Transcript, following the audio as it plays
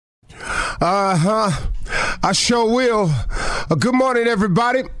I sure will. Good morning,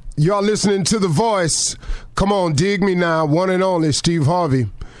 everybody. Y'all listening to The Voice. Come on, dig me now. One and only Steve Harvey.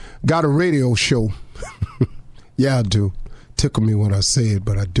 Got a radio show. Yeah, I do. Tickle me when I say it,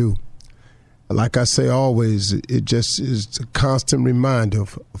 but I do. Like I say always, it just is a constant reminder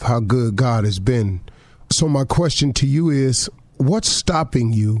of how good God has been. So my question to you is, what's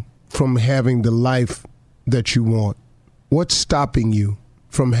stopping you from having the life that you want? What's stopping you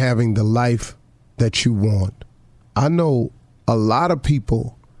from having the life that you want? I know a lot of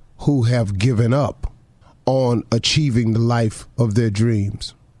people who have given up on achieving the life of their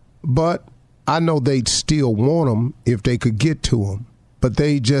dreams. But I know they'd still want them if they could get to them. But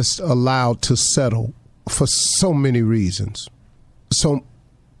they just allowed to settle for so many reasons. So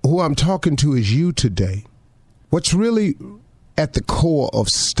who I'm talking to is you today. What's really at the core of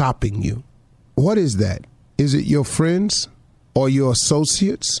stopping you? What is that? Is it your friends or your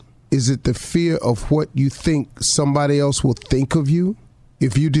associates? Is it the fear of what you think somebody else will think of you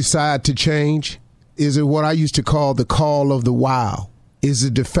if you decide to change? Is it what I used to call the call of the wild? Is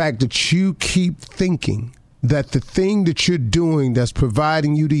it the fact that you keep thinking that the thing that you're doing that's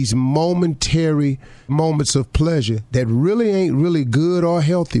providing you these momentary moments of pleasure that really ain't really good or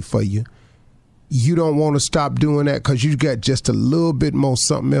healthy for you, you don't want to stop doing that because you got just a little bit more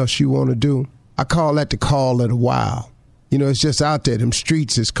something else you want to do? I call that the call of the wild. You know, it's just out there. Them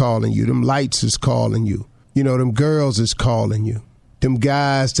streets is calling you. Them lights is calling you. You know, them girls is calling you. Them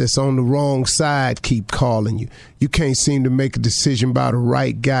guys that's on the wrong side keep calling you. You can't seem to make a decision about a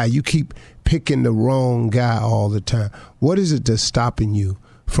right guy. You keep picking the wrong guy all the time. What is it that's stopping you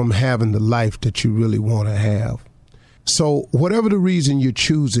from having the life that you really want to have? So whatever the reason you're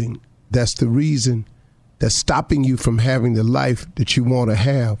choosing, that's the reason that's stopping you from having the life that you want to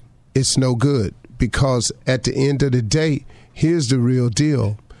have. It's no good, because at the end of the day, here's the real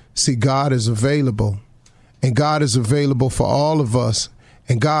deal. See, God is available. And God is available for all of us.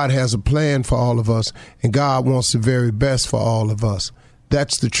 And God has a plan for all of us. And God wants the very best for all of us.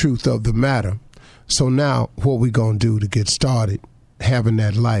 That's the truth of the matter. So now what we going to do to get started having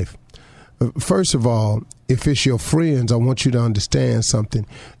that life? First of all, if it's your friends, I want you to understand something.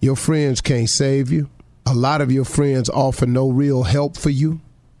 Your friends can't save you. A lot of your friends offer no real help for you.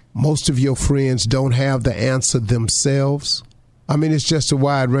 Most of your friends don't have the answer themselves. I mean, it's just a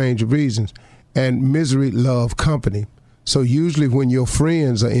wide range of reasons. And misery love company. So usually when your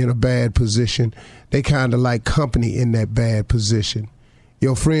friends are in a bad position, they kind of like company in that bad position.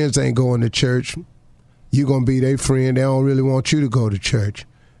 Your friends ain't going to church. You're going to be their friend. They don't really want you to go to church.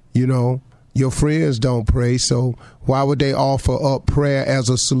 You know, your friends don't pray. So why would they offer up prayer as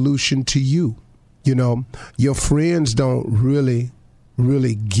a solution to you? You know, your friends don't really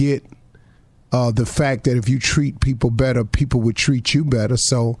get the fact that if you treat people better, people would treat you better.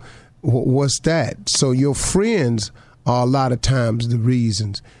 So what's that? So your friends are a lot of times the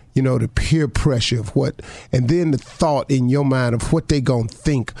reasons, you know, the peer pressure of what, and then the thought in your mind of what they gonna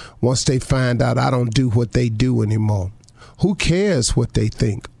think once they find out I don't do what they do anymore. Who cares what they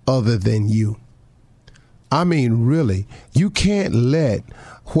think other than you? I mean, really, you can't let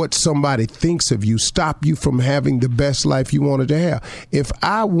what somebody thinks of you stop you from having the best life you wanted to have. If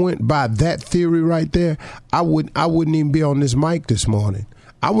I went by that theory right there, I wouldn't even be on this mic this morning.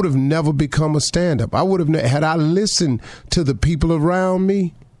 I would have never become a stand-up. I would have, had I listened to the people around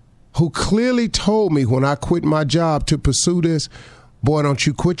me who clearly told me when I quit my job to pursue this, boy, don't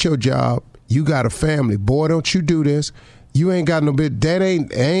you quit your job. You got a family. Boy, don't you do this. You ain't got no bit. That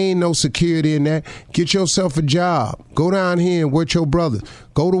ain't no security in that. Get yourself a job. Go down here and work your brothers.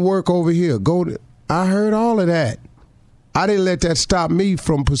 Go to work over here. I heard all of that. I didn't let that stop me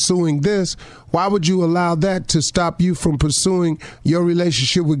from pursuing this. Why would you allow that to stop you from pursuing your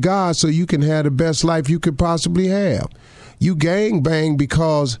relationship with God so you can have the best life you could possibly have? You gangbang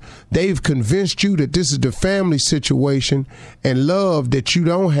because they've convinced you that this is the family situation and love that you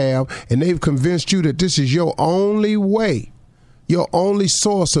don't have, and they've convinced you that this is your only way, your only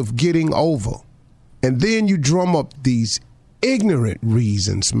source of getting over. And then you drum up these ignorant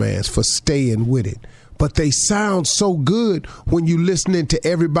reasons, man, for staying with it. But they sound so good when you listening to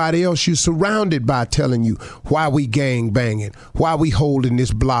everybody else you surrounded by telling you why we gang banging, why we holding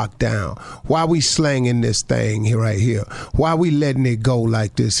this block down, why we slanging this thing here right here, why we letting it go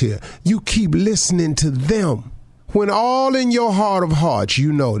like this here. You keep listening to them when all in your heart of hearts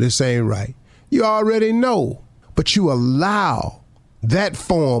you know this ain't right. You already know, but you allow that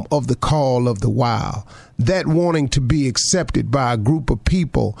form of the call of the wild, that wanting to be accepted by a group of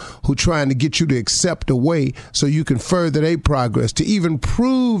people who trying to get you to accept a way so you can further their progress, to even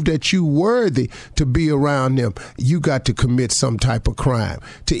prove that you worthy to be around them, you got to commit some type of crime.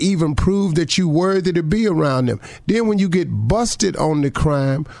 To even prove that you worthy to be around them. Then when you get busted on the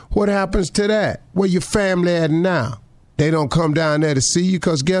crime, what happens to that? Where your family at now? They don't come down there to see you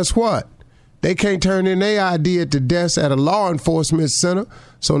because guess what? They can't turn in their ID at the desk at a law enforcement center.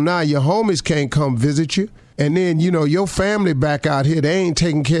 So now your homies can't come visit you. And then, you know, your family back out here, they ain't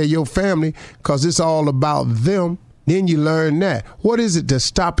taking care of your family because it's all about them. Then you learn that. What is it that's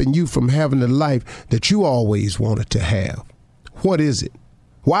stopping you from having the life that you always wanted to have? What is it?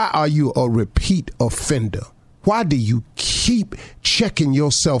 Why are you a repeat offender? Why do you keep checking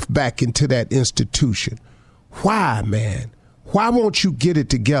yourself back into that institution? Why, man? Why won't you get it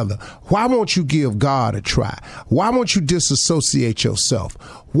together? Why won't you give God a try? Why won't you disassociate yourself?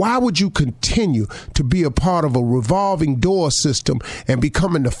 Why would you continue to be a part of a revolving door system and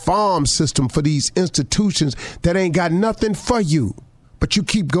becoming the farm system for these institutions that ain't got nothing for you? But you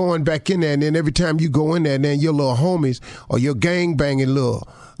keep going back in there, and then every time you go in there, and then your little homies or your gang-banging little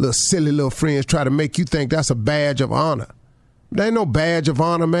silly little friends try to make you think that's a badge of honor. There ain't no badge of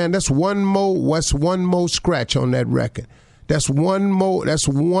honor, man. That's one more scratch on that record. That's one more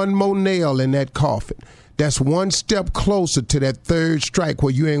nail in that coffin. That's one step closer to that third strike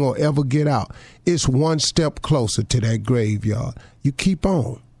where you ain't gonna ever get out. It's one step closer to that graveyard. You keep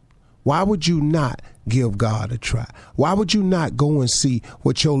on. Why would you not give God a try? Why would you not go and see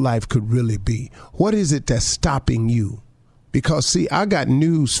what your life could really be? What is it that's stopping you? Because see, I got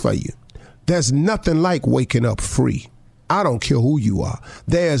news for you. There's nothing like waking up free. I don't care who you are.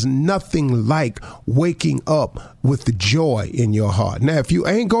 There's nothing like waking up with the joy in your heart. Now, if you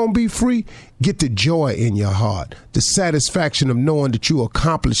ain't going to be free, get the joy in your heart, the satisfaction of knowing that you're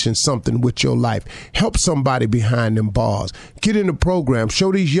accomplishing something with your life. Help somebody behind them bars. Get in the program.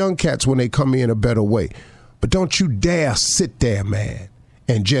 Show these young cats when they come in a better way. But don't you dare sit there, man,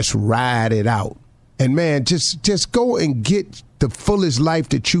 and just ride it out. And, man, just go and get the fullest life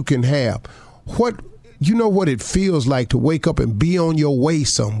that you can have. You know what it feels like to wake up and be on your way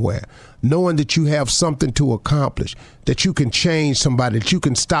somewhere, knowing that you have something to accomplish, that you can change somebody, that you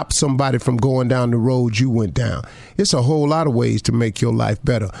can stop somebody from going down the road you went down. It's a whole lot of ways to make your life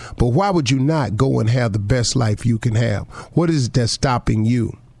better. But why would you not go and have the best life you can have? What is it that's stopping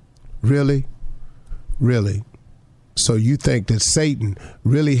you? Really? Really? So you think that Satan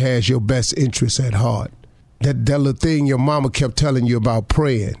really has your best interests at heart? That little thing your mama kept telling you about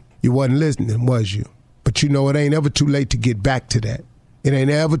praying, you wasn't listening, was you? But you know, it ain't ever too late to get back to that. It ain't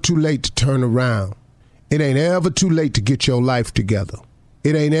ever too late to turn around. It ain't ever too late to get your life together.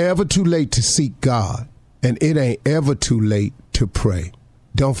 It ain't ever too late to seek God. And it ain't ever too late to pray.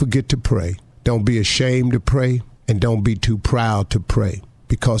 Don't forget to pray. Don't be ashamed to pray. And don't be too proud to pray.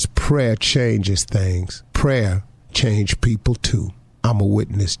 Because prayer changes things. Prayer changes people too. I'm a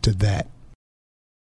witness to that.